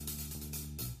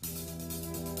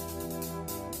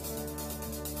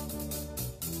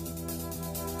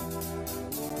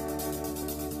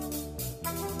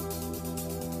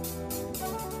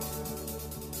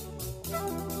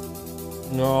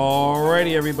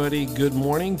Alrighty, everybody. Good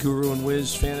morning. Guru and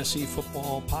Wiz Fantasy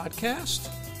Football Podcast.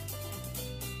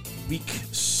 Week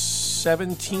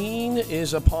 17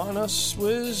 is upon us,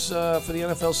 Wiz, for the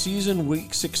NFL season.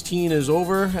 Week 16 is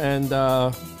over, and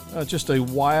just a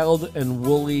wild and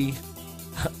woolly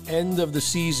end of the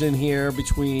season here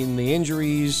between the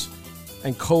injuries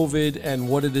and COVID and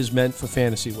what it has meant for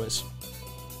fantasy, Wiz.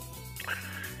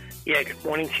 Yeah, good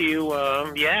morning to you.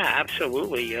 Yeah,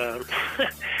 absolutely.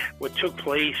 What took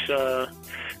place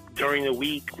during the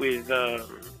week with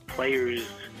players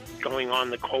going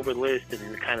on the COVID list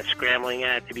and kind of scrambling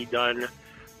at it to be done,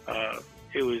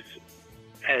 it was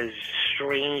as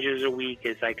strange as a week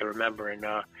as I can remember. And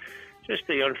just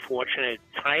the unfortunate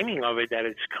timing of it, that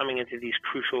it's coming into these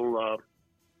crucial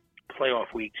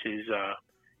playoff weeks, is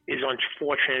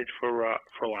unfortunate for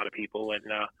a lot of people.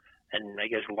 And I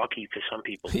guess lucky for some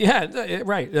people. Yeah,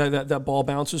 right. That ball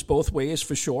bounces both ways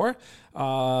for sure.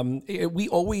 We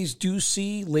always do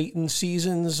see late in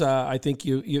seasons. I think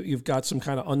you've got some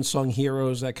kind of unsung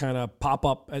heroes that kind of pop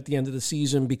up at the end of the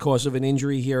season because of an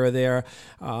injury here or there.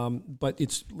 But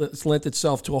it's lent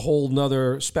itself to a whole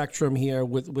nother spectrum here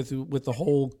with the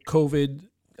whole COVID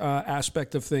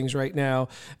aspect of things right now,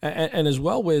 and as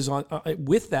well as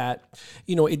with that,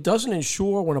 it doesn't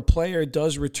ensure when a player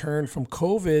does return from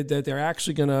COVID that they're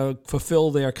actually going to fulfill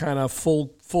their kind of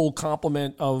full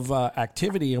complement of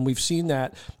activity, and we've seen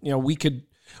that.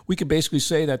 We could basically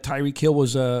say that Tyreek Hill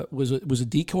was a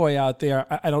decoy out there.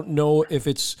 I don't know if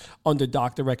it's under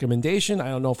doctor recommendation. I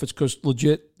don't know if it's because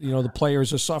legit, the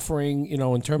players are suffering,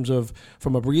 in terms of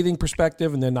from a breathing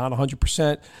perspective, and they're not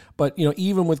 100%. But,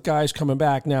 even with guys coming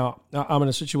back, now I'm in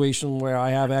a situation where I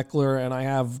have Eckler and I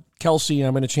have Kelsey.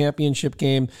 I'm in a championship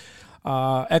game.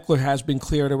 Eckler has been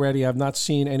cleared already. I've not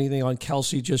seen anything on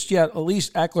Kelsey just yet. At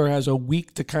least Eckler has a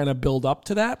week to kind of build up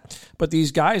to that. But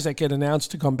these guys that get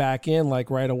announced to come back in like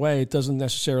right away, it doesn't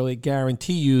necessarily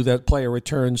guarantee you that player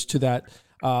returns to that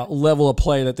level of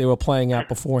play that they were playing at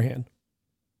beforehand.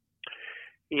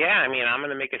 Yeah, I'm going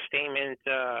to make a statement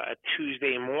a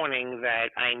Tuesday morning that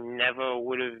I never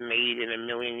would have made in a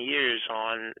million years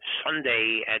on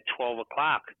Sunday at 12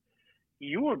 o'clock.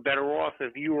 You were better off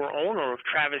if you were owner of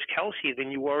Travis Kelce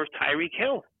than you were of Tyreek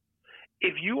Hill.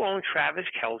 If you own Travis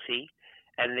Kelce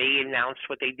and they announced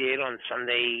what they did on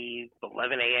Sunday,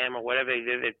 11 a.m. or whatever they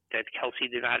did, that Kelce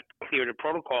did not clear the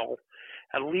protocol,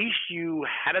 at least you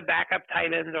had a backup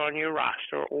tight end on your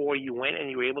roster, or you went and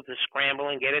you were able to scramble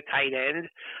and get a tight end.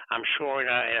 I'm sure in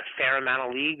a fair amount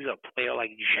of leagues, a player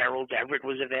like Gerald Everett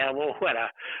was available at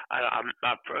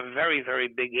a very, very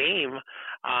big game.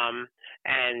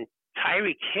 And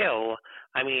Tyreek Hill,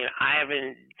 I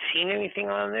haven't seen anything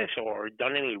on this or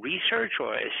done any research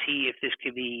or see if this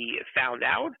could be found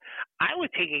out. I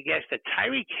would take a guess that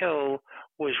Tyreek Hill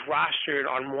was rostered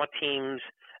on more teams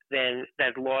than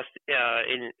that lost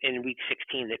in Week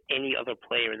 16 than any other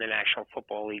player in the National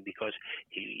Football League, because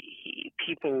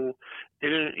people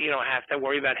didn't have to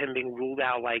worry about him being ruled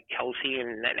out like Kelsey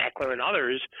and Eckler and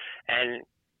others, and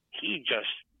he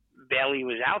just barely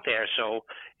was out there. So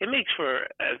it makes for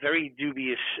a very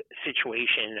dubious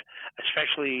situation,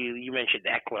 especially you mentioned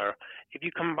Eckler. If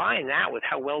you combine that with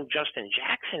how well Justin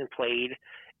Jackson played,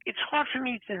 it's hard for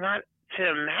me to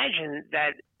imagine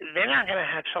that they're not going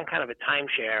to have some kind of a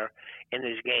timeshare in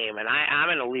this game. And I'm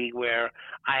in a league where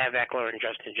I have Eckler and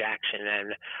Justin Jackson,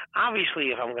 and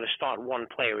obviously if I'm going to start one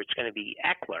player, it's going to be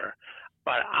Eckler.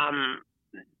 But I'm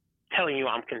telling you,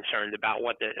 I'm concerned about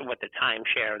what the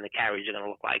timeshare and the carries are going to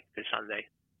look like this Sunday.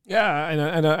 Yeah,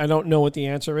 and I don't know what the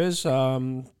answer is,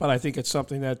 but I think it's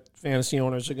something that fantasy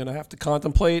owners are going to have to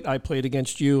contemplate. I played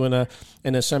against you in a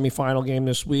semifinal game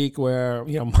this week where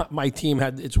my team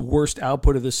had its worst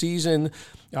output of the season.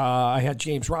 I had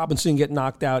James Robinson get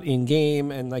knocked out in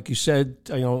game, and like you said,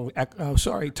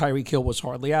 Tyreek Hill was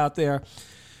hardly out there.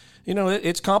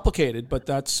 It's complicated, but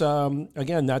that's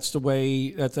again, that's the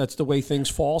way things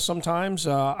fall sometimes.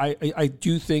 I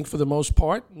do think for the most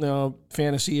part,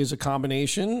 fantasy is a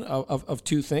combination of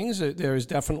two things. There is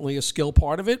definitely a skill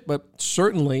part of it, but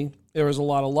certainly there is a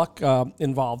lot of luck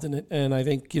involved in it. And I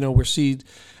think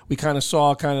we kind of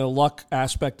saw the luck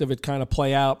aspect of it kind of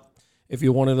play out if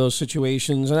you're one of those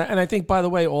situations. And I think, by the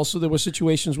way, also there were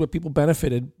situations where people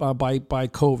benefited by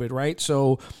COVID, right?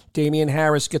 So Damian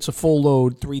Harris gets a full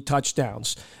load, 3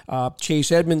 touchdowns.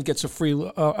 Chase Edmonds gets a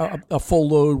full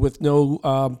load with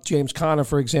no James Conner,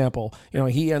 for example.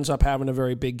 He ends up having a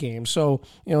very big game. So,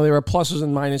 there are pluses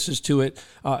and minuses to it.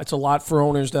 It's a lot for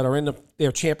owners that are in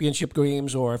their championship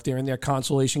games or if they're in their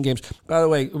consolation games. By the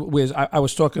way, Wiz, I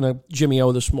was talking to Jimmy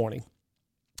O this morning.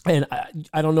 And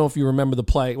I don't know if you remember the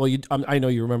play. Well, I know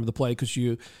you remember the play because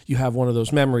you have one of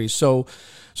those memories. So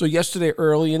yesterday,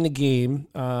 early in the game,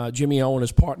 Jimmy O and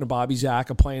his partner Bobby Zack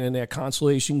are playing in their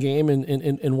consolation game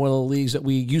in one of the leagues that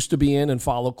we used to be in and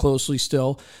follow closely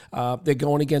still. They're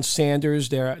going against Sanders.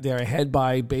 They're ahead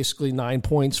by basically 9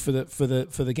 points for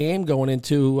the game going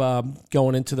into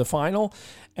the final.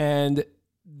 And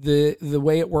the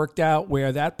way it worked out,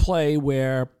 where that play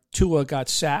where Tua got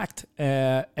sacked,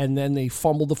 and then they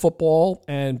fumbled the football,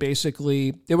 and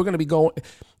basically they were on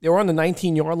the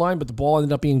 19-yard line, but the ball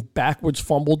ended up being backwards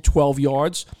fumbled 12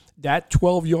 yards. That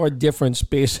 12-yard difference,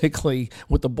 basically,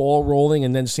 with the ball rolling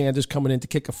and then Sanders coming in to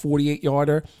kick a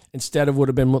 48-yarder instead of would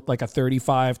have been like a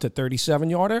 35 to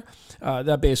 37-yarder,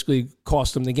 that basically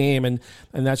cost them the game, and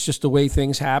that's just the way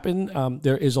things happen.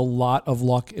 There is a lot of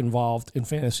luck involved in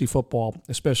fantasy football,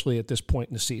 especially at this point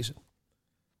in the season.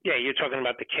 Yeah, you're talking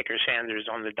about the kicker Sanders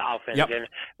on the Dolphins. Yep. And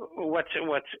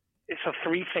so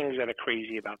three things that are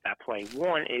crazy about that play.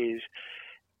 One is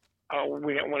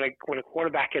when a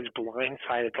quarterback gets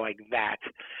blindsided like that,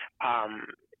 I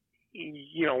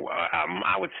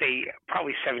would say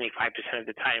probably 75% of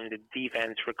the time the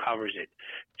defense recovers it.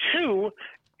 Two,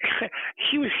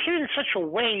 he was hit in such a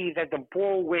way that the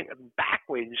ball went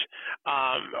backwards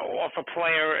off a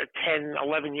player 10,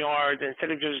 11 yards instead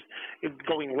of just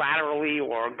going laterally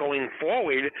or going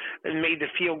forward, and made the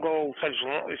field goal such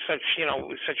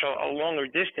a longer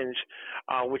distance,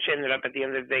 which ended up at the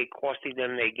end of the day costing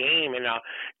them their game. And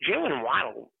Jalen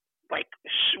Waddle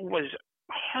was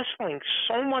hustling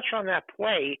so much on that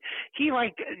play. He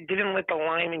didn't let the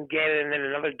lineman get it, and then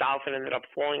another Dolphin ended up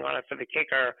falling on it for the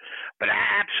kicker. But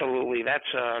absolutely, that's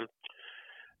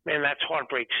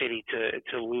heartbreak city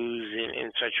to lose in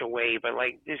such a way. But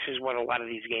this is what a lot of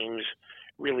these games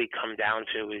really come down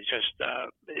to, is just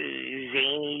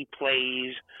zany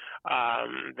plays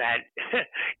that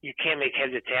you can't make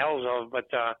heads or tails of,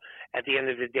 but at the end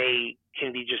of the day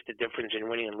can be just the difference in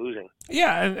winning and losing.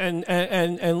 Yeah,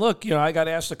 and look, I got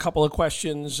asked a couple of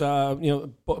questions.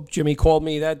 Jimmy called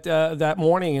me that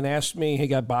morning and asked me. He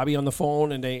got Bobby on the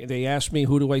phone, and they asked me,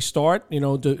 who do I start?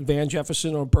 Van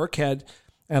Jefferson or Burkhead?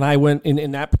 And I went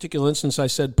in that particular instance. I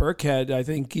said Burkhead. I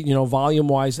think volume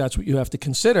wise, that's what you have to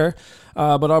consider.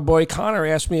 But our boy Connor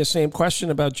asked me the same question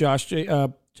about Josh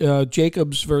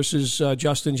Jacobs versus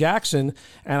Justin Jackson,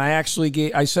 and I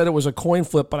said it was a coin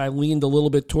flip, but I leaned a little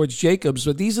bit towards Jacobs.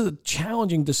 But these are the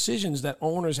challenging decisions that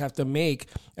owners have to make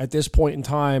at this point in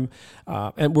time,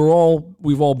 and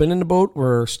we've all been in the boat.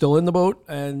 We're still in the boat,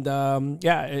 and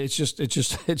it's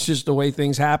just the way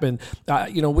things happen.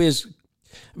 Wiz,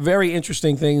 very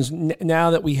interesting things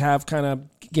now that we have kind of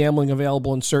gambling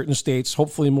available in certain states.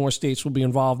 Hopefully more states will be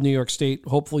involved. New York State,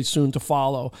 hopefully soon to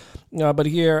follow. But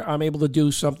here I'm able to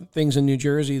do some things in New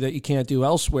Jersey that you can't do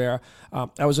elsewhere.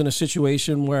 I was in a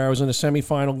situation where I was in a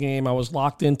semifinal game. I was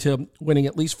locked into winning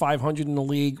at least 500 in the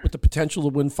league with the potential to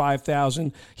win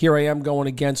 5,000. Here I am going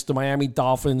against the Miami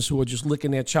Dolphins, who are just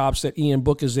licking their chops that Ian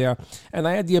Book is there. And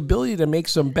I had the ability to make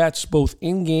some bets both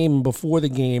in-game and before the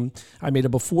game. I made a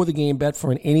before-the-game bet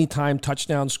for an anytime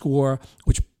touchdown score,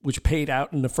 which paid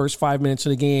out in the first 5 minutes of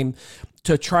the game,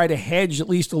 to try to hedge at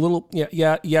least a little.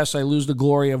 Yes, I lose the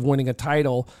glory of winning a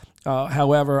title.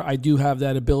 However, I do have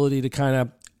that ability to kind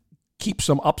of keep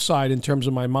some upside in terms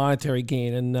of my monetary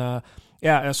gain. And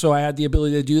so I had the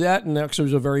ability to do that, and actually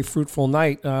it was a very fruitful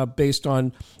night based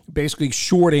on basically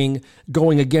shorting,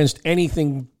 going against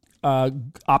anything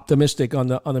optimistic on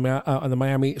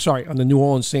the New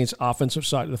Orleans Saints offensive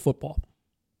side of the football.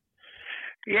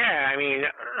 Yeah, I mean,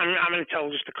 I'm going to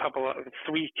tell just a couple of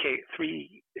three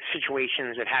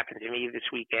situations that happened to me this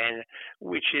weekend,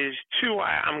 which is two,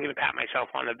 I'm going to pat myself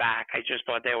on the back. I just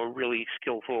thought they were really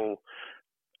skillful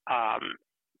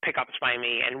pickups by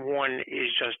me, and one is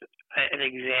just an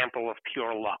example of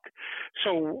pure luck.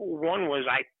 So one was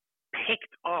I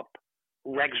picked up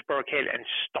Rex Burkhead and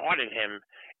started him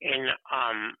in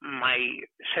my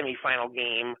semifinal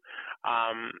game.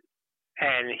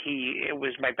 And it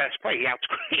was my best play. I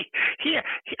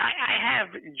have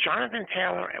Jonathan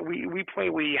Taylor. We play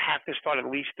where you have to start at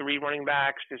least three running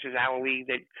backs. This is our league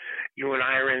that you and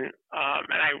I are in.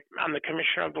 And I'm the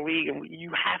commissioner of the league, and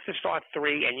you have to start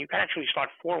three, and you can actually start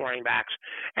four running backs.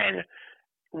 And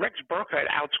Rex Burkhead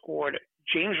outscored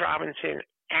James Robinson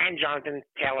and Jonathan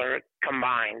Taylor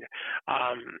combined,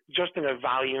 just in a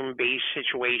volume-based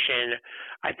situation.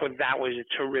 I thought that was a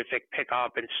terrific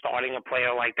pickup, and starting a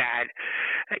player like that,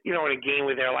 in a game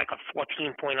where they're like a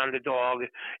 14-point underdog,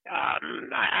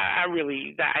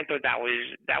 I thought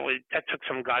that took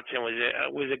some guts and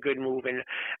was a good move. And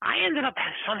I ended up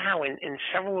somehow in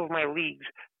several of my leagues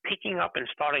picking up and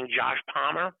starting Josh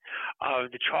Palmer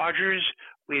of the Chargers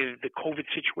with the COVID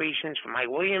situations for Mike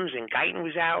Williams and Guyton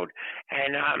was out.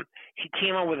 And he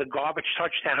came out with a garbage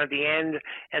touchdown at the end,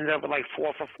 ended up with like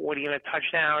 4 for 40 and a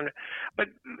touchdown. But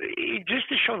just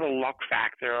to show the luck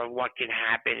factor of what can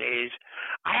happen is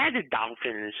I had the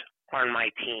Dolphins on my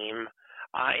team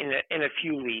in a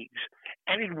few leagues,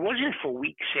 and it wasn't for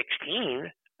week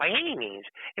 16 by any means.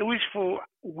 It was for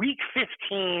week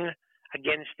 15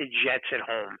 against the Jets at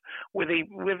home, where they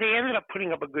ended up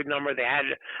putting up a good number. They had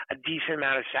a decent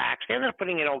amount of sacks. They ended up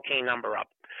putting an okay number up.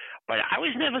 But I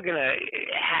was never going to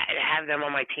have them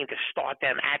on my team to start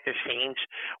them at the Saints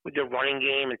with the running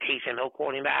game and Taysom Hill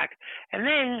quarterback. And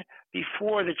then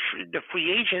before the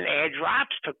free agent ad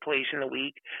drops took place in the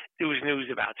week, there was news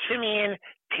about Simeon,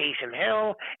 Taysom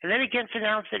Hill, and then it gets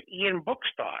announced that Ian Book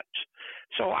starts.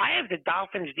 So I have the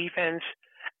Dolphins defense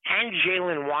and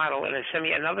Jalen Waddle in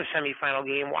another semifinal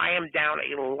game where I am down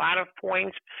a lot of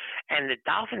points, and the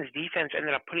Dolphins defense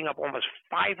ended up putting up almost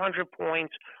 500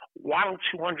 points, Waddle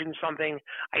 200 and something.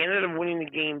 I ended up winning the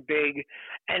game big.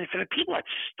 And for the people that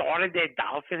started their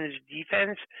Dolphins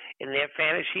defense in their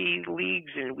fantasy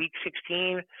leagues in week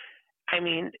 16, I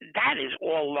mean, that is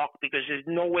all luck because there's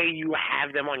no way you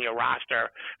have them on your roster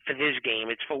for this game.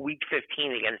 It's for week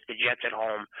 15 against the Jets at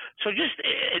home. So just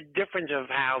a difference of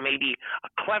how maybe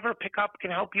a clever pickup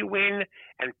can help you win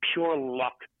and pure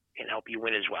luck can help you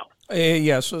win as well.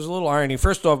 Yes, so there's a little irony.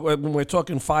 First off, when we're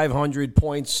talking 500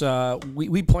 points,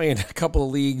 we play in a couple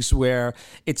of leagues where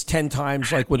it's 10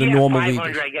 times like with a normal 500,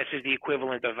 league. 500, I guess, is the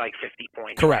equivalent of like 50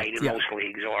 points, correct, right, in most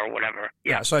leagues or whatever.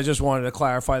 Yeah, so I just wanted to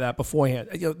clarify that beforehand.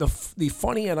 The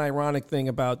funny and ironic thing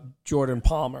about Jordan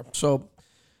Palmer. So,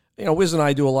 Wiz and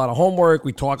I do a lot of homework.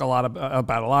 We talk a lot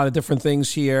about a lot of different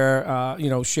things here,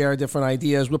 share different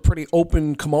ideas. We're pretty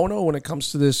open kimono when it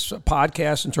comes to this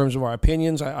podcast in terms of our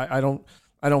opinions. I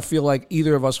don't feel like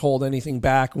either of us hold anything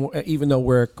back, even though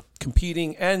we're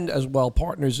competing and as well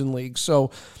partners in leagues. So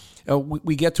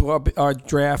we get to our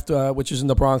draft, which is in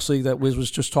the Bronx League that Wiz was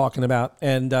just talking about,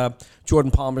 and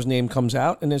Jordan Palmer's name comes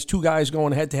out, and there's two guys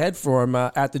going head-to-head for him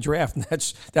at the draft, and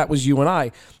that was you and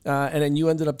I. And then you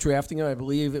ended up drafting him. I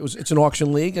believe it's an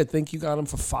auction league. I think you got him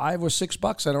for $5 or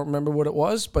 $6. I don't remember what it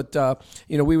was, but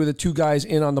we were the two guys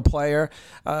in on the player.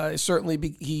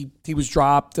 Certainly, he was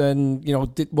dropped and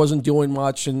wasn't doing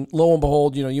much. And lo and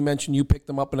behold, you mentioned you picked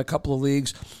him up in a couple of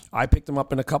leagues. I picked him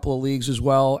up in a couple of leagues as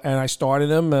well, and I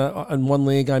started him. In one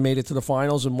league, I made it to the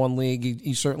finals. In one league,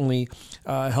 he certainly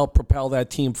helped propel that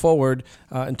team forward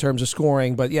in terms of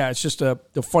scoring. But yeah, it's just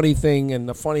the funny thing and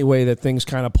the funny way that things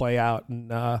kind of play out. And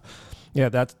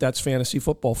that's fantasy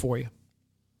football for you.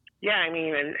 Yeah, I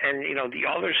mean, and the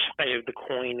other side of the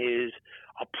coin is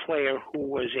a player who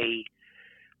was a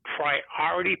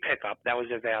priority pickup that was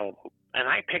available. And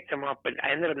I picked him up, but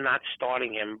I ended up not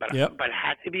starting him. But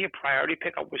had to be a priority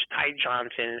pickup was Ty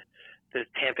Johnson, the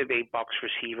Tampa Bay Bucs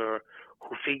receiver,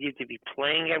 who figured to be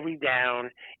playing every down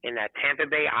in that Tampa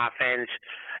Bay offense,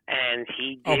 and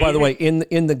he did. Oh, by the way,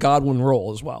 in the Godwin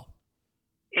role as well.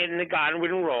 In the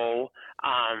Godwin role,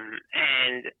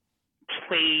 and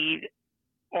played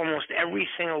almost every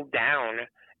single down,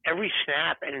 every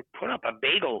snap, and put up a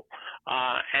bagel.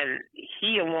 And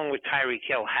he, along with Tyreek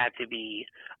Hill, had to be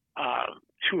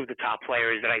two of the top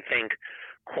players that I think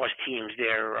cost teams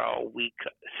their Week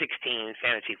 16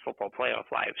 fantasy football playoff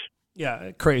lives.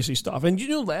 Yeah, crazy stuff. And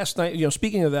last night,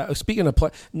 speaking of play,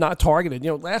 not targeted,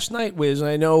 last night, Wiz, and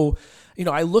I know,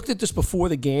 I looked at this before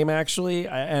the game actually,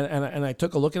 and I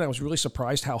took a look and I was really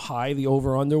surprised how high the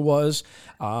over-under was,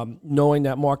 knowing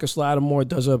that Marcus Lattimore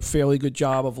does a fairly good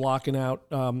job of locking out,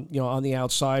 on the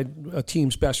outside, a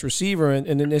team's best receiver. And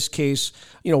in this case,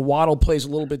 Waddle plays a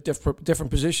little bit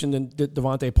different position than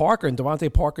Devontae Parker. And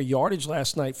Devontae Parker yardage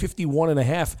last night,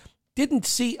 51.5. Didn't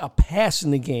see a pass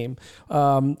in the game,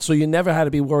 so you never had to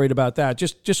be worried about that.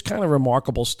 Just kind of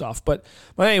remarkable stuff. But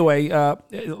anyway,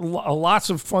 lots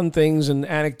of fun things and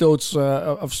anecdotes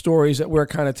of stories that we're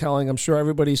kind of telling. I'm sure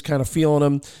everybody's kind of feeling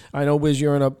them. I know, Wiz,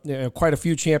 you're in quite a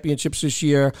few championships this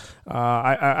year.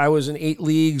 I was in 8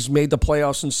 leagues, made the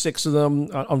playoffs in 6 of them.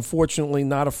 Unfortunately,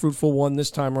 not a fruitful one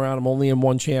this time around. I'm only in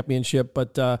 1 championship,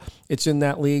 but it's in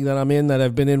that league that I'm in that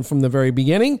I've been in from the very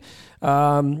beginning.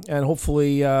 And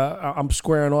hopefully I'm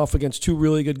squaring off against 2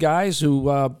 really good guys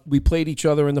who we played each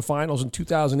other in the finals in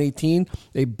 2018.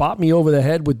 They bopped me over the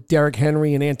head with Derrick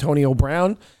Henry and Antonio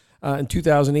Brown. in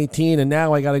 2018, and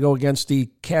now I got to go against the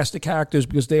cast of characters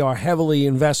because they are heavily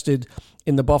invested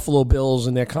in the Buffalo Bills,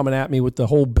 and they're coming at me with the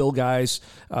whole Bill guys,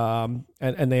 and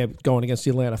they're going against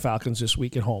the Atlanta Falcons this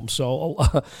week at home. So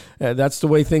that's the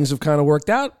way things have kind of worked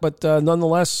out. But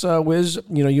nonetheless, Wiz,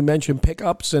 you mentioned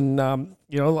pickups, and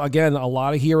again, a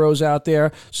lot of heroes out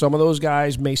there. Some of those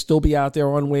guys may still be out there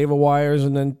on waiver wires,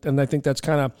 and I think that's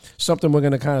kind of something we're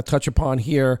going to kind of touch upon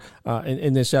here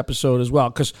in this episode as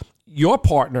well, because your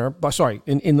partner,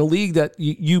 in the league that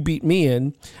you beat me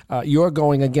in, you're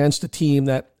going against a team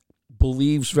that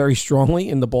believes very strongly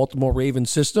in the Baltimore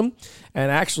Ravens system,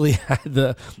 and actually had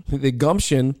the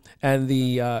gumption and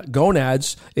the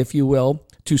gonads, if you will,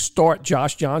 to start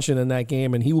Josh Johnson in that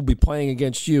game, and he will be playing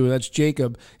against you. That's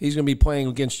Jacob. He's going to be playing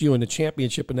against you in the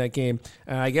championship in that game.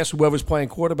 And I guess whoever's playing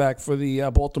quarterback for the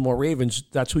Baltimore Ravens,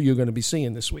 that's who you're going to be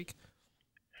seeing this week.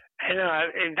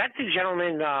 And that's a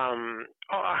gentleman.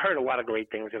 I heard a lot of great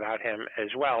things about him as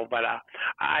well. But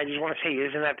I just want to say,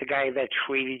 isn't that the guy that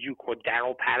traded you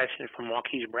Cordero Patterson for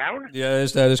Marquise Brown?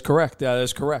 Yes, that is correct. That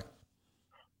is correct.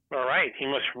 All right, he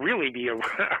must really be a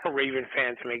Raven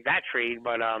fan to make that trade.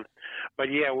 But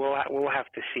yeah, we'll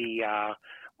have to see.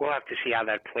 We'll have to see how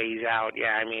that plays out.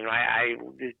 Yeah, I mean, I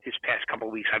this past couple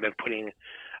of weeks I've been putting.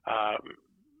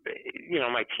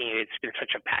 My team, it's been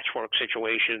such a patchwork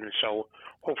situation, so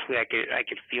hopefully I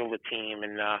could feel the team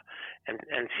and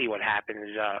see what happens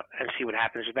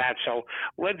with that. So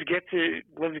let's get to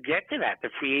that, the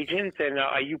free agent. And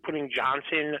are you putting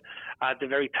Johnson at the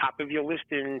very top of your list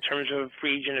in terms of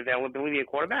free agent availability at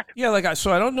quarterback? Yeah,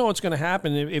 so I don't know what's going to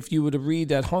happen if you were to read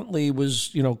that Huntley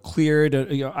was cleared.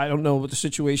 I don't know what the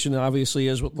situation obviously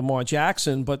is with Lamar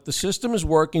Jackson, but the system is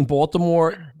working.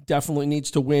 Baltimore definitely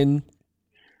needs to win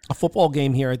a football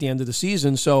game here at the end of the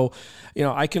season. So,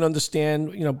 I can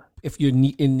understand, if you're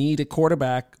in need at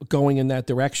quarterback going in that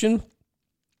direction.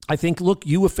 I think, look,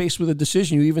 you were faced with a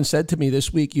decision. You even said to me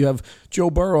this week, you have Joe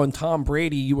Burrow and Tom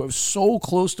Brady. You were so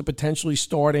close to potentially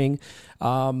starting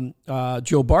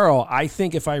Joe Burrow. I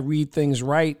think if I read things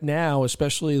right now,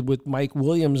 especially with Mike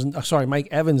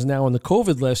Evans now on the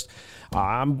COVID list,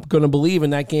 I'm going to believe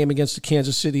in that game against the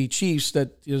Kansas City Chiefs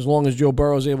that as long as Joe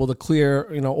Burrow is able to clear,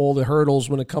 all the hurdles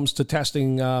when it comes to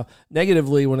testing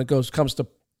negatively when it comes to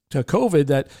COVID,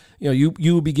 that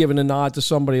you would be given a nod to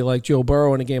somebody like Joe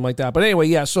Burrow in a game like that. But anyway,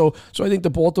 yeah. So I think the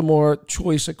Baltimore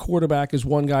choice at quarterback is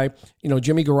one guy.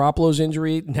 Jimmy Garoppolo's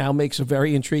injury now makes a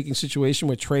very intriguing situation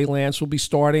where Trey Lance will be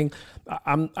starting.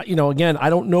 Again, I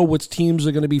don't know what teams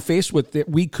are going to be faced with. That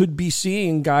we could be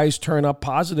seeing guys turn up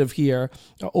positive here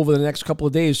over the next couple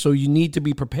of days. So you need to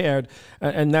be prepared,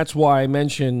 and that's why I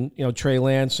mentioned Trey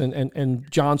Lance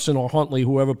and Johnson or Huntley,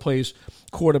 whoever plays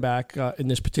quarterback in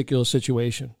this particular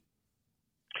situation.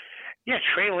 Yeah,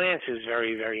 Trey Lance is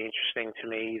very, very interesting to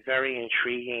me. Very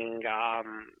intriguing.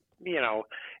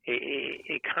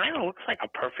 It kind of looks like a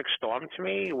perfect storm to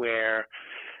me where,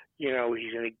 he's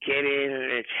going to get in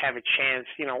and have a chance,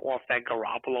 off that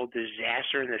Garoppolo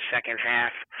disaster in the second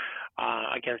half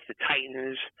against the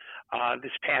Titans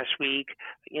this past week.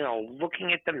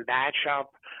 Looking at the matchup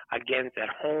at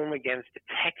home against the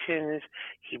Texans,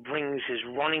 he brings his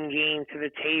running game to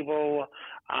the table.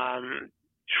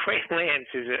 Trey Lance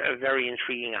is a very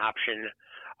intriguing option.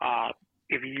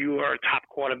 If your top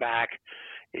quarterback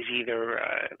is either,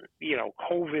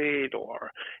 COVID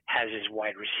or has his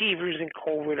wide receivers in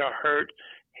COVID or hurt,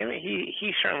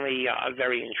 he's certainly a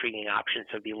very intriguing option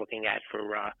to be looking at for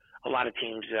a lot of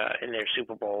teams in their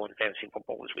Super Bowl and fantasy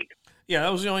football this week. Yeah,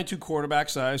 that was the only two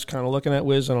quarterbacks I was kind of looking at,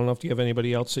 Wiz. I don't know if you have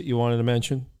anybody else that you wanted to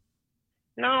mention.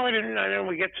 No, I didn't.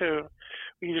 We can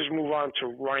just move on to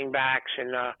running backs.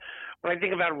 And when I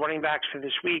think about running backs for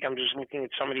this week, I'm just looking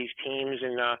at some of these teams,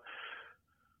 and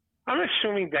I'm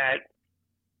assuming that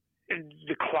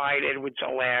the Clyde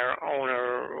Edwards-Helaire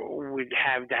owner would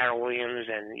have Darrell Williams,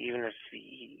 and even if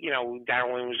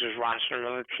Darrell Williams was rostered on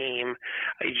another team,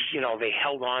 they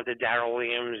held on to Darrell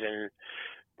Williams, and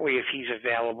boy, if he's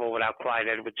available without Clyde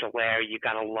Edwards-Helaire, you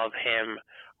gotta love him.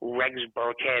 Rex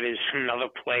Burkhead is another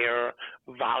player,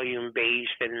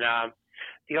 volume-based, and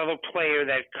the other player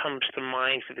that comes to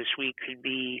mind for this week could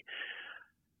be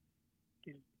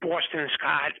Boston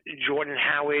Scott, Jordan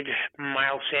Howard,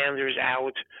 Miles Sanders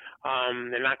out.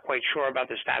 They're not quite sure about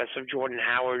the status of Jordan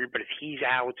Howard, but if he's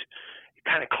out, it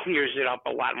kind of clears it up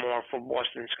a lot more for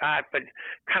Boston Scott. But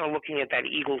kind of looking at that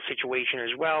Eagles situation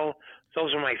as well,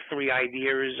 those are my three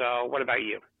ideas. What about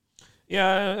you?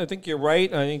 Yeah, I think you're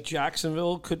right. I think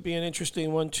Jacksonville could be an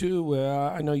interesting one too.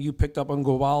 I know you picked up on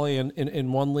Gowali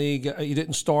in one league. You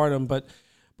didn't start him, but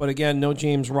But again, no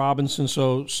James Robinson,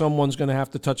 so someone's going to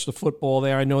have to touch the football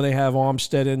there. I know they have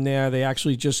Armstead in there. They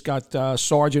actually just got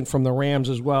Sargent from the Rams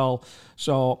as well.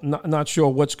 So not sure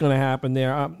what's going to happen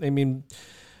there. I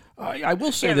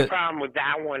will say that the problem with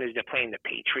that one is they're playing the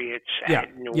Patriots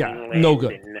at New England. No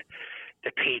good. And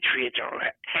the Patriots are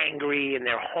angry and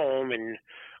they're home, and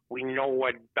we know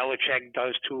what Belichick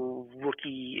does to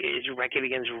his record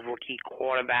against rookie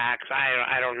quarterbacks.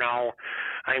 I don't know.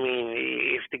 I mean,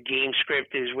 if the game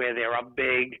script is where they're up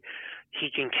big, he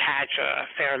can catch a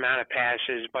fair amount of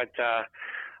passes. But I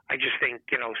just think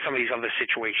some of these other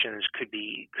situations could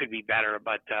be better.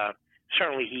 But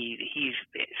certainly he's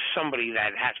somebody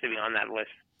that has to be on that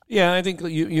list. Yeah, I think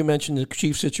you mentioned the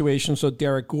Chiefs situation, so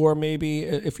Derek Gore maybe,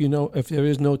 if there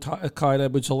is no Clyde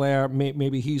Edwards-Helaire,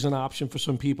 maybe he's an option for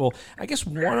some people. I guess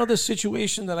one other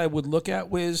situation that I would look at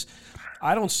was,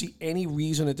 I don't see any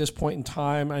reason at this point in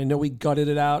time. I know we gutted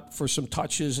it out for some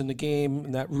touches in the game,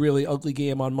 in that really ugly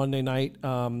game on Monday night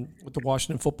with the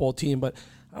Washington football team, but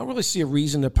I don't really see a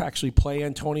reason to actually play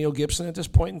Antonio Gibson at this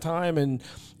point in time. And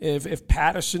if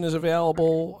Patterson is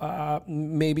available,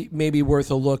 maybe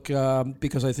worth a look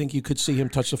because I think you could see him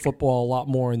touch the football a lot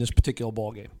more in this particular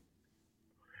ball game.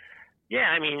 Yeah,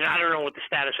 I mean, I don't know what the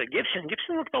status of Gibson.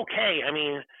 Gibson looked okay. I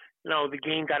mean, the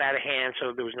game got out of hand,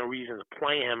 so there was no reason to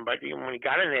play him. But when he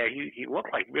got in there, he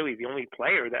looked like really the only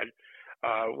player that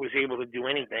was able to do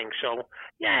anything. So,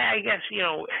 yeah, I guess,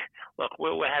 look,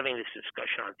 we're having this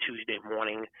discussion on Tuesday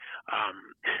morning.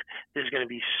 There's going to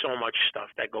be so much stuff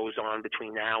that goes on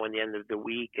between now and the end of the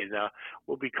week, and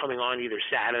we'll be coming on either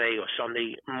Saturday or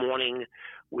Sunday morning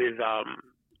with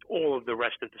all of the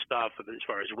rest of the stuff as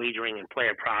far as wagering and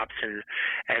player props and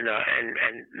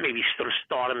maybe some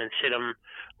stardom and sit 'em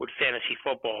with fantasy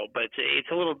football. But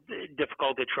it's a little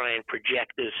difficult to try and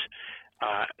project this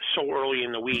so early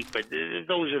in the week, but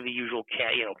those are the usual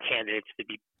candidates to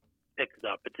be picked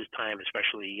up at this time,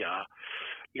 especially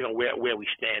where we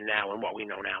stand now and what we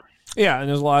know now. Yeah, and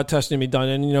there's a lot of testing to be done.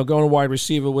 And, going to wide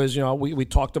receiver was, we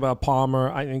talked about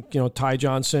Palmer. I think, Ty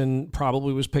Johnson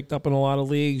probably was picked up in a lot of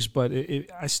leagues, but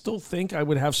I still think I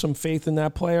would have some faith in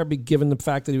that player, given the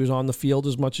fact that he was on the field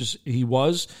as much as he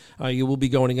was. You will be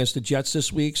going against the Jets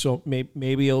this week, so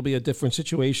maybe it'll be a different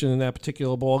situation in that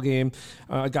particular ball game.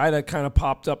 A guy that kind of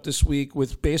popped up this week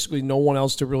with basically no one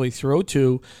else to really throw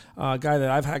to, a guy that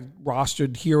I've had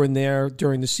rostered here and there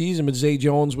during the season, but Zay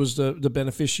Jones was the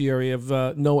beneficiary of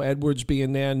no Edwards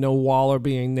being there, no Waller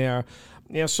being there.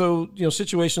 Yeah, so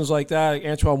situations like that,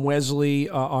 Antoine Wesley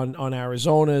on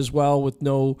Arizona as well with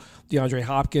no DeAndre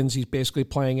Hopkins, he's basically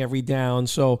playing every down.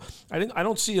 So I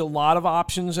don't see a lot of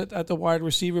options at the wide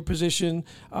receiver position,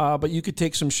 but you could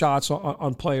take some shots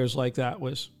on players like that,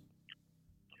 Wiz.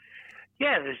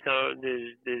 Yeah, there's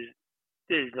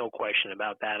no question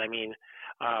about that. I mean,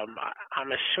 I'm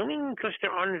assuming because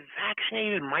they're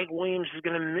unvaccinated, Mike Williams is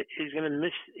going to miss. He's going to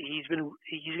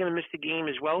miss the game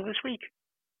as well this week.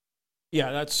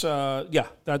 Yeah, that's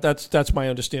my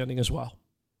understanding as well.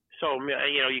 So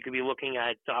you could be looking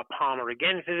at Palmer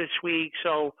again for this week.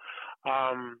 So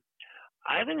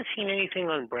I haven't seen anything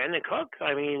on Brandon Cook.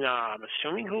 I mean, I'm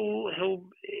assuming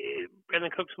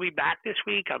Brandon Cooks will be back this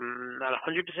week. I'm not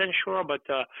 100% sure, but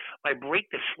my break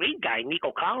the slate guy,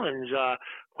 Nico Collins,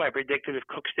 quite predicted if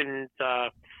Cooks didn't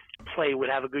play would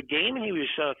have a good game, and he was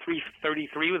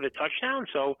 333 with a touchdown.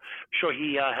 So I'm sure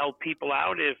he helped people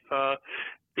out if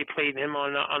they played him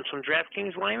on some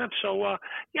DraftKings lineup. So,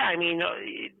 I mean,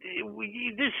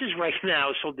 this is right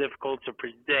now so difficult to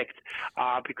predict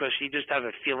because you just have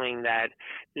a feeling that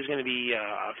there's going to be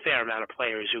a fair amount of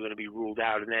players who are going to be ruled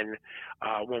out. And then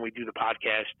when we do the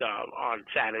podcast on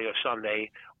Saturday or Sunday,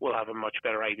 we'll have a much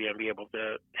better idea and be able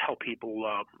to help people,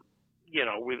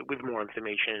 with more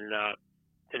information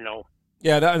to know.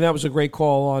 Yeah, that was a great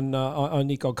call on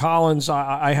Nico Collins.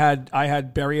 I had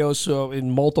Berrios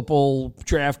in multiple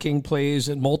DraftKings plays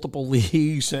in multiple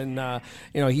leagues, and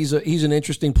he's an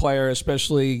interesting player,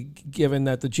 especially given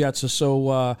that the Jets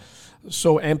are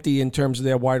so empty in terms of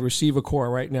their wide receiver core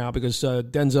right now, because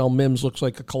Denzel Mims looks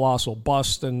like a colossal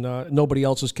bust, and nobody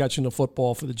else is catching the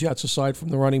football for the Jets aside from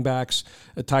the running backs,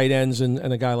 the tight ends, and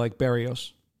a guy like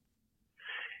Berrios.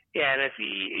 Yeah, and if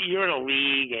you're in a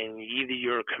league and either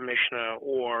you're a commissioner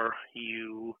or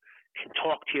you can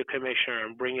talk to your commissioner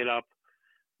and bring it up,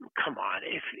 come on.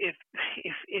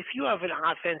 If you have an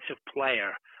offensive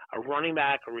player, a running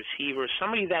back, a receiver,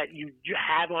 somebody that you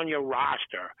have on your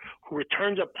roster who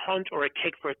returns a punt or a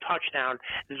kick for a touchdown,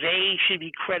 they should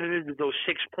be credited with those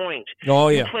 6 points. Oh,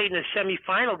 yeah. You played in a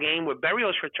semifinal game where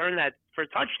Berrios returned that for a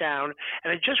touchdown,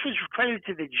 and it just was credited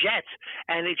to the Jets,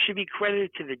 and it should be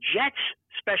credited to the Jets'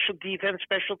 special defense,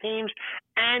 special teams,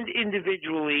 and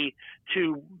individually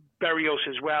to Berrios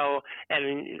as well. And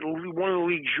in one of the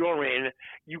leagues you're in,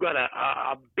 you got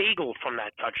a bagel from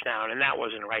that touchdown, and that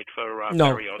wasn't right for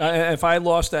Berrios. If I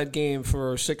lost that game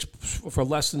for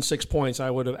less than 6 points, I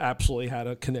would have absolutely had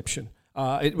a conniption.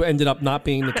 It ended up not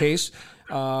being the case.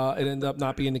 Because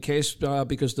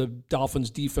the Dolphins'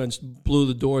 defense blew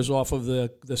the doors off of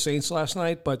the Saints last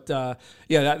night. But,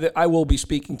 I will be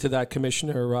speaking to that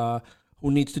commissioner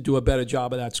who needs to do a better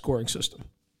job of that scoring system.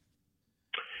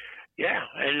 Yeah,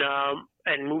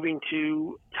 and moving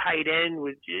to tight end,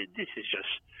 this is just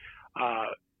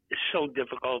so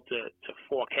difficult to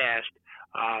forecast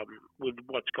with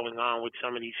what's going on with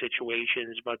some of these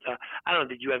situations. But I don't know,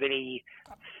 did you have any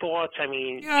thoughts? I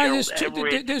mean,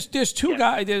 there's two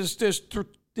guys.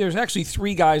 There's actually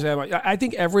three guys. I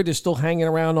think Everett is still hanging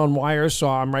around on wires, so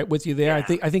I'm right with you there.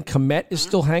 Yeah. I think Kmet is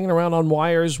still hanging around on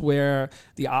wires, where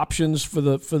the options for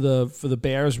the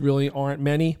Bears really aren't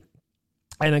many.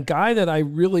 And a guy that I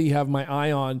really have my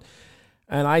eye on,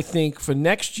 and I think for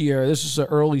next year, this is an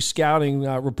early scouting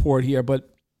report here, but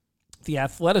the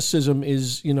athleticism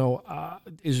is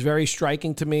very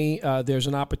striking to me. There's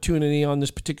an opportunity on this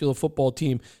particular football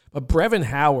team. But Brevin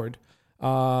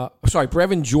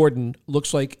Jordan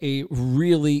looks like a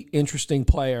really interesting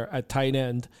player at tight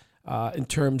end in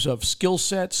terms of skill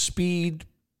set, speed,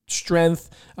 strength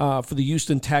for the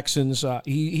Houston Texans.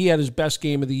 He had his best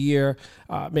game of the year,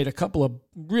 made a couple of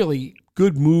really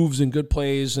good moves and good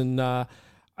plays, and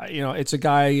it's a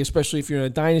guy, especially if you're in a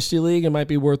dynasty league, it might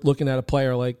be worth looking at a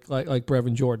player like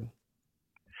Brevin Jordan.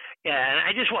 Yeah,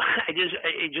 and just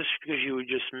because we were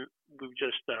just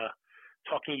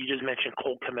talking, you just mentioned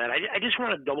Cole Kmet. I just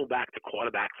want to double back to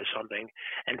quarterback for something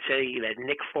and say that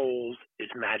Nick Foles is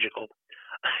magical.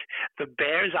 The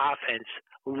Bears' offense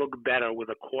looked better with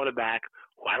a quarterback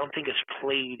who I don't think has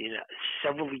played in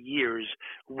several years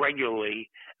regularly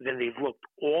than they've looked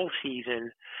all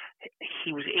season.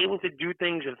 He was able to do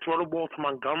things and throw the ball to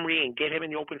Montgomery and get him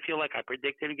in the open field like I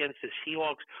predicted against the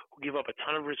Seahawks, who give up a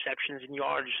ton of receptions and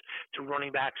yards to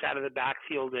running backs out of the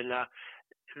backfield. And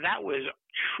that was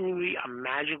truly a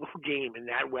magical game in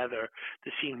that weather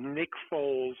to see Nick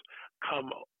Foles come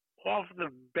off the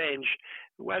bench,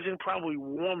 who hasn't probably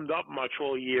warmed up much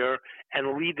all year,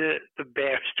 and lead the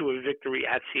Bears to a victory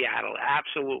at Seattle.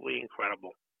 Absolutely incredible.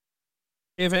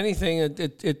 If anything,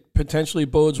 it potentially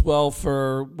bodes well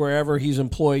for wherever he's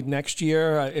employed next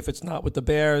year. If it's not with the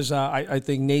Bears, I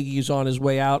think Nagy's on his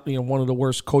way out. One of the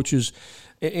worst coaches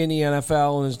in the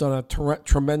NFL, and has done a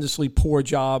tremendously poor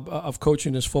job of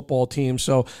coaching his football team.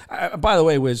 So, by the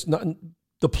way, Wiz,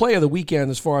 the play of the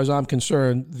weekend, as far as I'm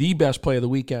concerned, the best play of the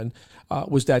weekend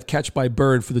was that catch by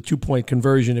Bird for the 2-point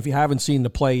conversion. If you haven't seen the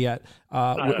play yet,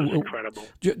 incredible.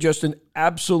 Just an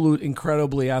absolute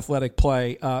incredibly athletic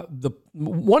play.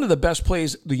 One of the best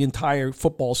plays the entire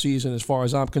football season, as far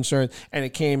as I'm concerned, and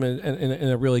it came in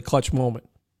a really clutch moment.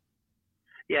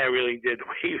 Yeah, it really did.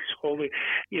 He was holding,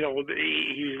 he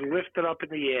was lifted up in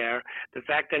the air. The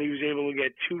fact that he was able to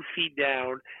get 2 feet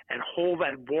down and hold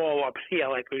that ball up in the air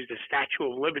like it was the Statue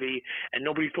of Liberty, and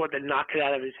nobody thought to knock it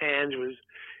out of his hands was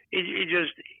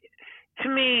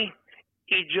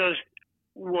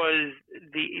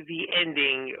the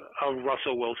ending of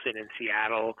Russell Wilson in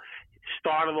Seattle.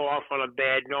 Started off on a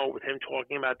bad note with him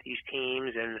talking about these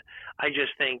teams, and I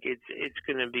just think it's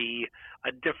going to be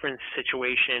a different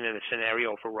situation and a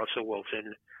scenario for Russell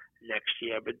Wilson next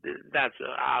year. But that's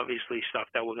obviously stuff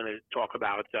that we're going to talk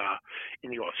about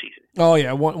in the offseason. Oh,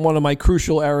 yeah. One of my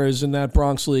crucial errors in that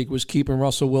Bronx League was keeping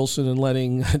Russell Wilson and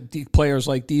letting players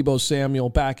like Deebo Samuel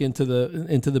back into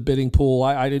the bidding pool.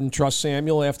 I didn't trust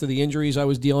Samuel after the injuries I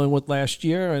was dealing with last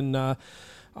year, and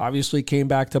obviously came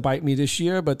back to bite me this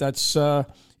year, but that's how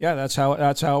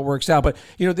it works out. But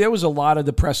there was a lot of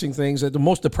depressing things. The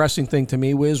most depressing thing to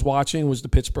me was the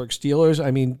Pittsburgh Steelers.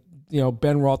 I mean,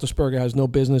 Ben Roethlisberger has no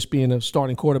business being a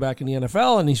starting quarterback in the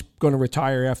NFL, and he's going to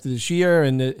retire after this year.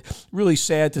 And it's really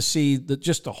sad to see that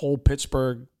just the whole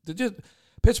Pittsburgh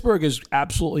is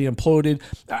absolutely imploded.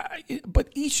 But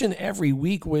each and every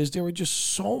week there were just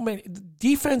so many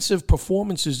defensive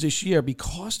performances this year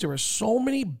because there are so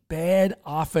many bad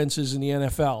offenses in the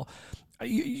NFL.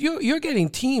 You're getting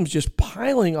teams just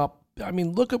piling up I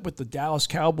mean, look at what the Dallas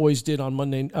Cowboys did on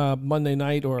Monday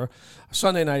night or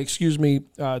Sunday night,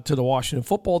 to the Washington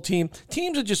football team.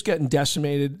 Teams are just getting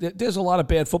decimated. There's a lot of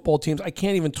bad football teams. I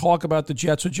can't even talk about the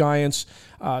Jets or Giants.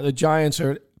 The Giants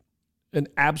are an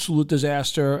absolute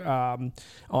disaster on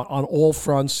all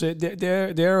fronts.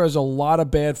 There is a lot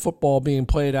of bad football being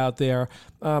played out there.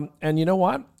 And you know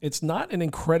what? It's not an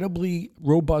incredibly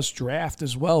robust draft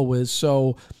as well, Wiz.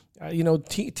 So,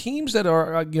 teams that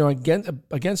are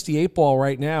against the eight ball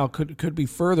right now could be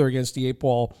further against the eight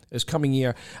ball this coming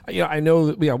year. I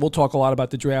know that we'll talk a lot about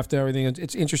the draft and everything.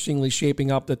 It's interestingly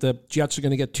shaping up that the Jets are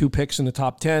going to get 2 picks in the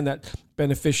top 10. That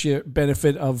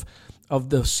benefit of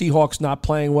the Seahawks not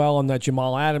playing well on that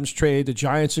Jamal Adams trade. The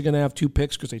Giants are going to have 2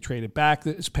 picks because they traded back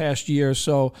this past year.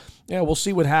 So we'll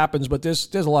see what happens. But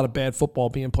there's a lot of bad football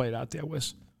being played out there,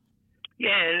 Wiz.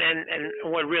 Yeah,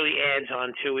 and what really adds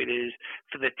on to it is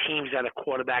for the teams that are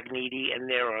quarterback needy, and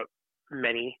there are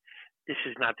many, this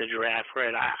is not the draft for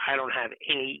it. I don't have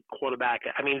any quarterback.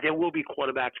 I mean, there will be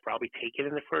quarterbacks probably taken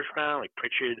in the first round, like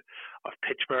Pritchard of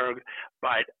Pittsburgh,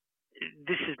 but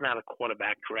this is not a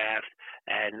quarterback draft,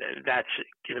 and that's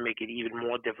going to make it even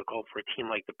more difficult for a team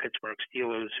like the Pittsburgh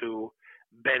Steelers, who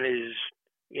Ben is,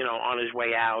 on his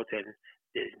way out, and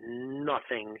there's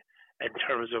nothing in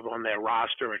terms of on their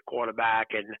roster at quarterback,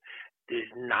 and there's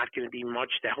not going to be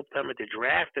much to help them at the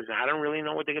draft, and I don't really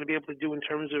know what they're going to be able to do in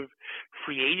terms of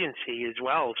free agency as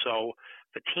well. So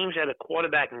for teams that are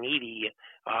quarterback needy,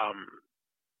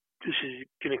 this is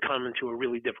going to come into a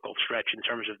really difficult stretch in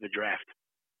terms of the draft.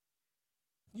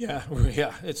 Yeah,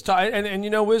 it's tight,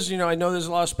 and Wiz, I know there's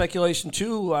a lot of speculation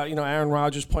too. Aaron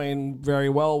Rodgers playing very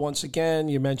well once again.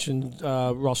 You mentioned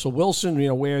Russell Wilson.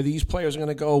 Where these players are going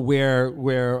to go, where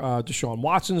Deshaun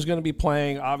Watson is going to be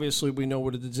playing. Obviously, we know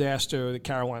what a disaster the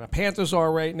Carolina Panthers are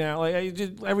right now.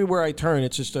 Everywhere I turn,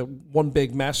 it's just one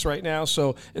big mess right now.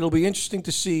 So it'll be interesting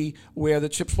to see where the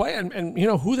chips play, and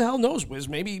who the hell knows, Wiz?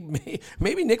 Maybe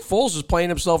Nick Foles is playing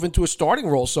himself into a starting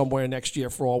role somewhere next year,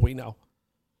 for all we know.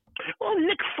 Well,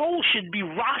 Nick Foles should be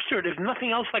rostered, if nothing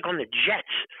else, like on the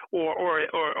Jets or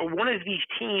one of these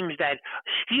teams that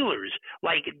Steelers,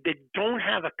 like, that don't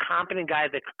have a competent guy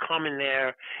that could come in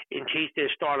there in case their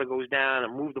starter goes down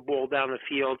and move the ball down the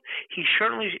field. He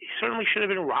certainly should have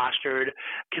been rostered.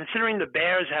 Considering the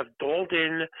Bears have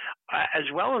Dalton as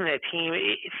well in their team,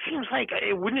 it seems like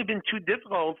it wouldn't have been too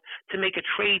difficult to make a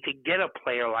trade to get a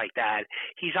player like that.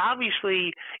 He's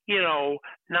obviously,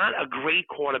 not a great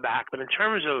quarterback, but in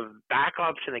terms of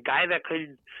backups and a guy that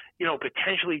could,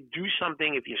 potentially do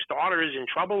something if your starter is in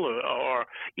trouble or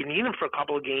you need him for a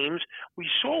couple of games. We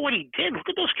saw what he did. Look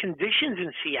at those conditions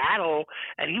in Seattle,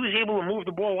 and he was able to move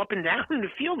the ball up and down in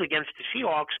the field against the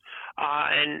Seahawks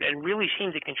and really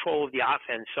seemed in control of the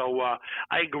offense. So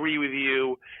I agree with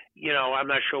you. I'm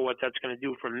not sure what that's going to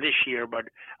do from this year, but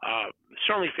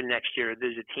certainly for next year,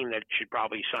 there's a team that should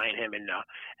probably sign him and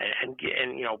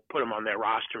put him on their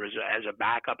roster as a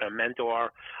backup, a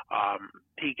mentor.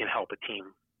 He can help a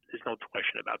team. There's no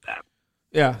question about that.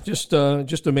 Yeah, just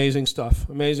amazing stuff.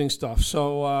 Amazing stuff.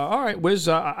 So, all right, Wiz,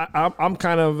 I'm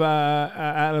kind of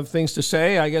out of things to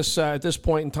say. I guess at this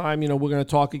point in time, we're going to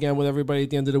talk again with everybody at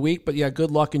the end of the week. But, yeah,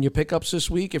 good luck in your pickups this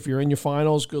week. If you're in your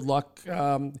finals, good luck.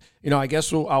 I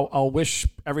guess I'll wish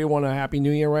everyone a Happy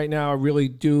New Year right now. I really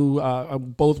do.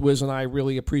 Both Wiz and I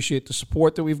really appreciate the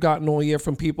support that we've gotten all year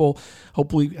from people.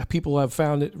 Hopefully people have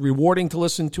found it rewarding to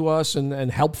listen to us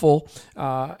and helpful.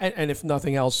 And if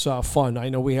nothing else, fun. I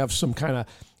know we have some kind of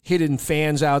hidden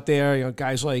fans out there,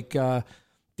 guys like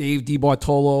Dave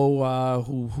DiBartolo,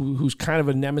 who's kind of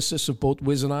a nemesis of both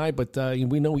Wiz and I, but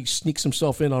we know he sneaks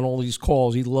himself in on all these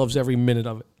calls. He loves every minute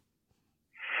of it.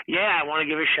 Yeah, I want to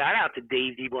give a shout out to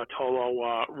Dave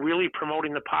DiBartolo, really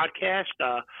promoting the podcast.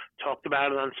 Talked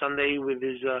about it on Sunday with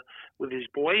his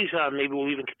boys. Maybe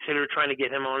we'll even consider trying to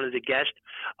get him on as a guest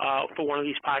for one of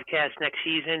these podcasts next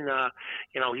season.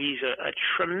 He's a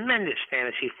tremendous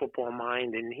fantasy football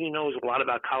mind, and he knows a lot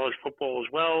about college football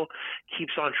as well.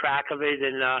 Keeps on track of it,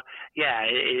 and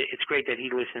it's great that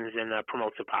he listens and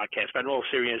promotes the podcast. But in all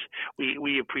seriousness,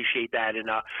 we appreciate that, and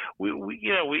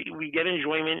we get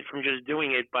enjoyment from just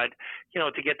doing it. But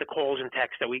to get the calls and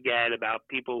texts that we get about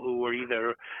people who are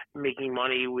either making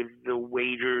money with the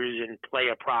wagers and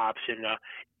player props, and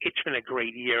it's been a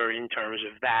great year in terms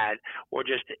of that, or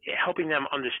just helping them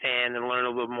understand and learn a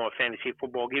little more fantasy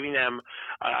football, giving them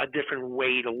a different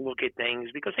way to look at things.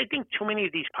 Because I think too many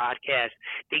of these podcasts,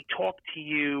 they talk to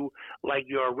you like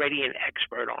you're already an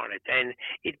expert on it, and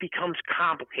it becomes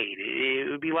complicated. It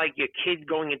would be like your kid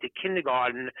going into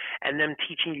kindergarten and them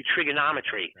teaching you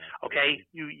trigonometry. Okay,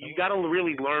 you got to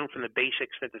really learn from the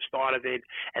basics at the start of it,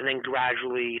 and then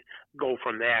gradually go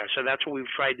from there. So that's what we've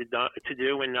tried to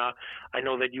do, and I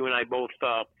know that you and I both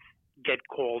get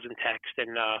calls and texts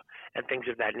and things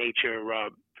of that nature,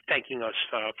 thanking us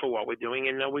for what we're doing,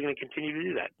 and we're going to continue to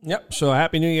do that. Yep. So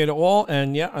happy New Year to all,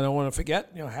 and I don't want to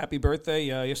forget, happy birthday.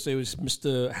 Yesterday was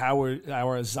Mr. Howard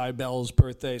Zibel's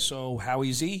birthday, so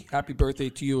Howie Z, happy birthday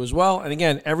to you as well. And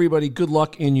again, everybody, good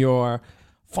luck in your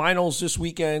finals this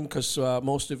weekend, because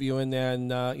most of you in there,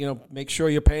 and make sure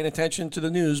you're paying attention to the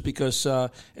news, because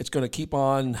it's going to keep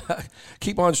on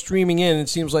streaming in. It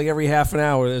seems like every half an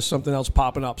hour there's something else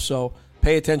popping up, so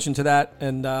pay attention to that,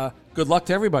 and good luck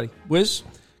to everybody. Wiz,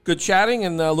 good chatting,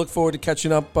 and look forward to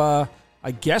catching up,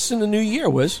 I guess, in the new year,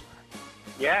 Wiz.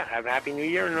 Yeah, have a happy New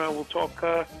Year, and we'll talk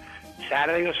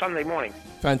Saturday or Sunday morning.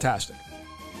 Fantastic.